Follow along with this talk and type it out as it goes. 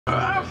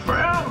I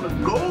found the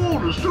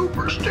gold of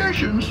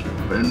superstitions,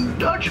 and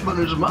Dutchman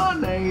is my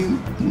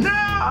name.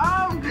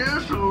 Now I'm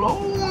just a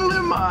lonely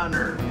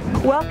miner.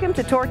 Welcome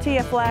to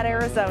Tortilla Flat,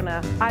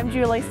 Arizona. I'm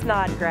Julie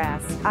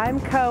Snodgrass.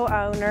 I'm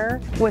co-owner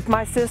with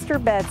my sister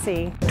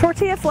Betsy.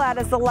 Tortilla Flat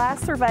is the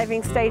last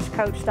surviving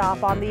stagecoach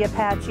stop on the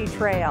Apache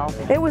Trail.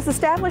 It was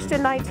established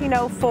in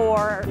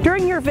 1904.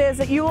 During your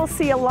visit, you will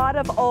see a lot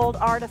of old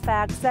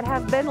artifacts that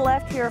have been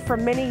left here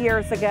from many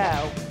years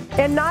ago.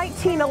 In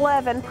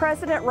 1911,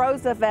 President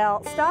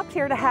Roosevelt stopped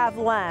here to have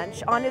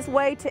lunch on his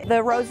way to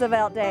the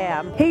Roosevelt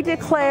Dam. He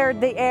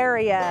declared the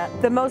area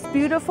the most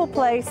beautiful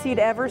place he'd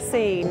ever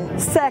seen,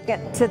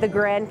 second to the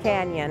Grand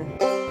Canyon.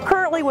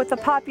 Currently, with a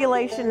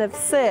population of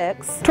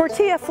 6,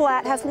 Tortilla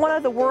Flat has one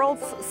of the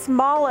world's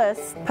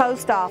smallest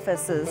post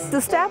offices,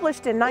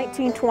 established in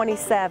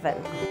 1927.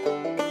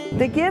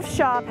 The gift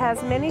shop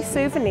has many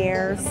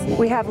souvenirs.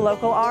 We have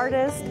local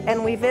artists,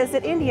 and we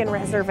visit Indian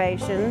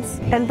reservations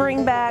and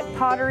bring back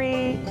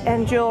pottery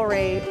and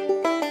jewelry.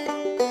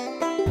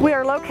 We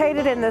are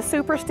located in the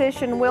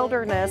Superstition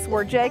Wilderness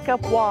where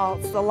Jacob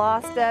Waltz, the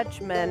lost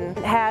Dutchman,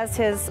 has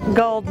his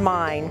gold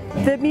mine.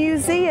 The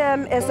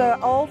museum is an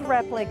old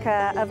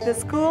replica of the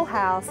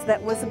schoolhouse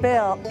that was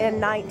built in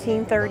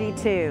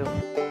 1932.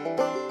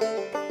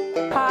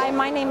 Hi,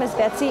 my name is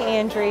Betsy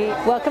Andre.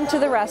 Welcome to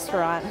the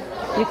restaurant.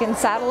 You can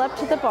saddle up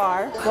to the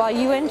bar while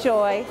you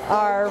enjoy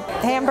our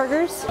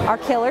hamburgers, our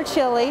killer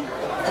chili,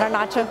 and our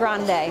nacho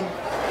grande.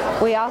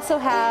 We also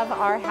have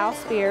our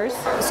house beers,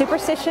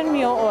 Superstition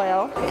Mule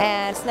Oil,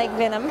 and Snake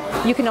Venom.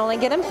 You can only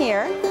get them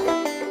here.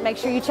 Make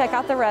sure you check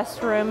out the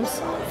restrooms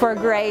for a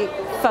great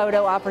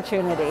photo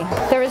opportunity.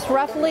 There is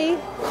roughly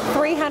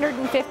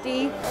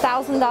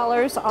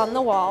 $350,000 on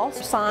the wall,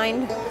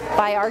 signed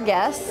by our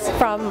guests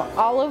from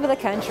all over the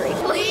country.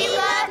 We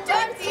love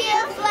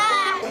Tortilla Flat!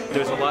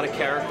 There's a lot of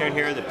character in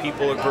here, the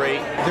people are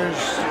great.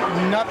 There's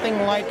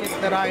nothing like it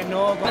that I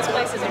know of. This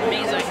place is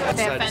amazing.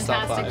 They have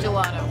fantastic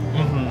gelato.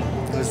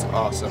 This is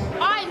awesome.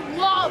 I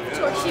love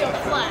Tortilla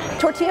Flat!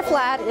 Tortilla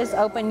Flat is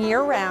open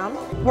year-round.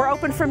 We're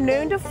open from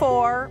noon to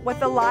 4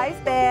 with a live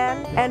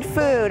band and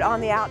food on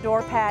the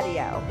outdoor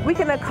patio. We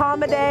can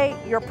accommodate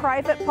your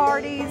private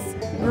parties,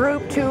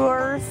 group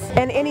tours,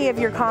 and any of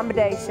your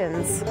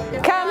accommodations.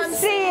 Come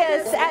see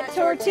us at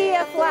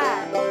Tortilla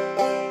Flat.